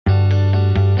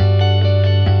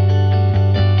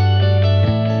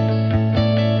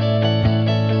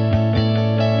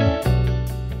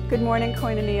morning,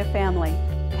 Koinonia family.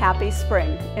 Happy spring.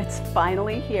 It's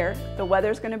finally here. The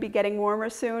weather's going to be getting warmer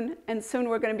soon, and soon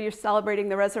we're going to be celebrating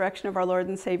the resurrection of our Lord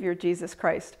and Savior, Jesus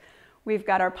Christ. We've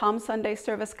got our Palm Sunday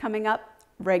service coming up,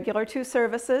 regular 2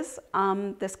 services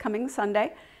this coming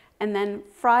Sunday, and then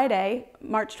Friday,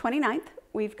 March 29th,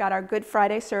 we've got our Good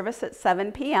Friday service at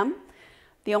 7 p.m.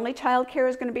 The only childcare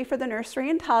is going to be for the nursery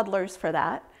and toddlers for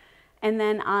that. And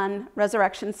then on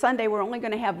Resurrection Sunday, we're only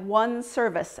going to have 1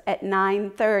 service at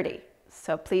 9:30.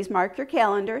 So please mark your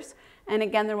calendars. And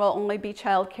again, there will only be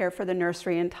childcare for the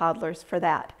nursery and toddlers for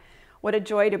that. What a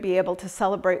joy to be able to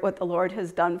celebrate what the Lord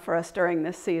has done for us during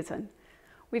this season.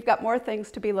 We've got more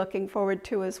things to be looking forward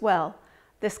to as well.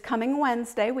 This coming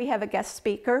Wednesday, we have a guest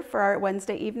speaker for our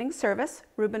Wednesday evening service.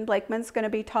 Reuben Blakeman's going to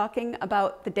be talking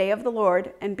about the day of the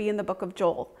Lord and be in the book of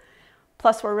Joel.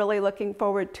 Plus, we're really looking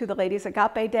forward to the Ladies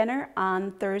Agape Dinner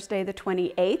on Thursday the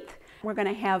 28th. We're going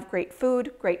to have great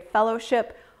food, great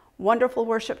fellowship, wonderful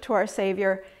worship to our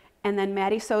Savior, and then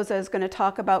Maddie Souza is going to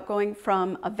talk about going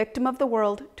from a victim of the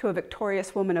world to a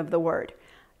victorious woman of the Word.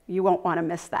 You won't want to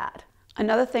miss that.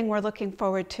 Another thing we're looking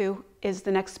forward to is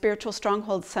the next Spiritual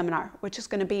Stronghold Seminar, which is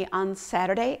going to be on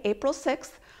Saturday, April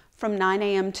 6th from 9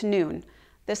 a.m. to noon.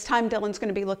 This time, Dylan's going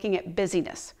to be looking at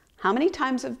busyness. How many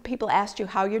times have people asked you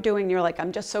how you're doing? You're like,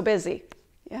 I'm just so busy.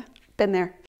 Yeah, been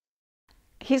there.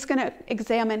 He's going to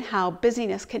examine how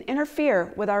busyness can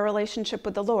interfere with our relationship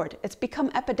with the Lord. It's become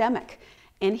epidemic,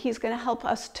 and he's going to help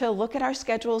us to look at our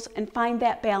schedules and find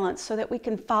that balance so that we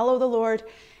can follow the Lord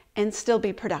and still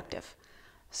be productive.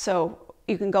 So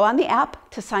you can go on the app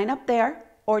to sign up there,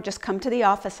 or just come to the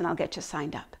office and I'll get you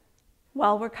signed up.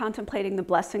 While we're contemplating the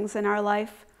blessings in our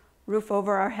life, roof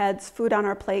over our heads, food on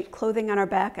our plate, clothing on our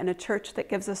back, and a church that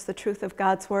gives us the truth of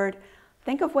God's Word,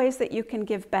 think of ways that you can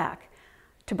give back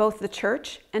to both the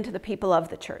church and to the people of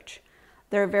the church.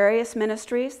 There are various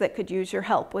ministries that could use your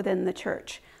help within the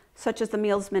church, such as the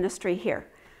meals ministry here.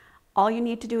 All you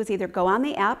need to do is either go on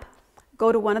the app,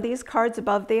 go to one of these cards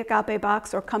above the Agape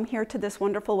box, or come here to this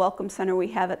wonderful welcome center we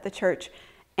have at the church,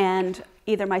 and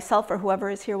either myself or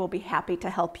whoever is here will be happy to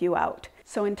help you out.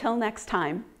 So until next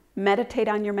time, meditate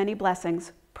on your many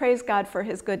blessings, praise God for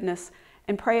His goodness,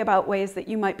 and pray about ways that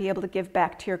you might be able to give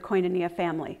back to your Koinonia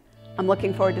family. I'm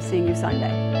looking forward to seeing you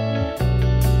Sunday.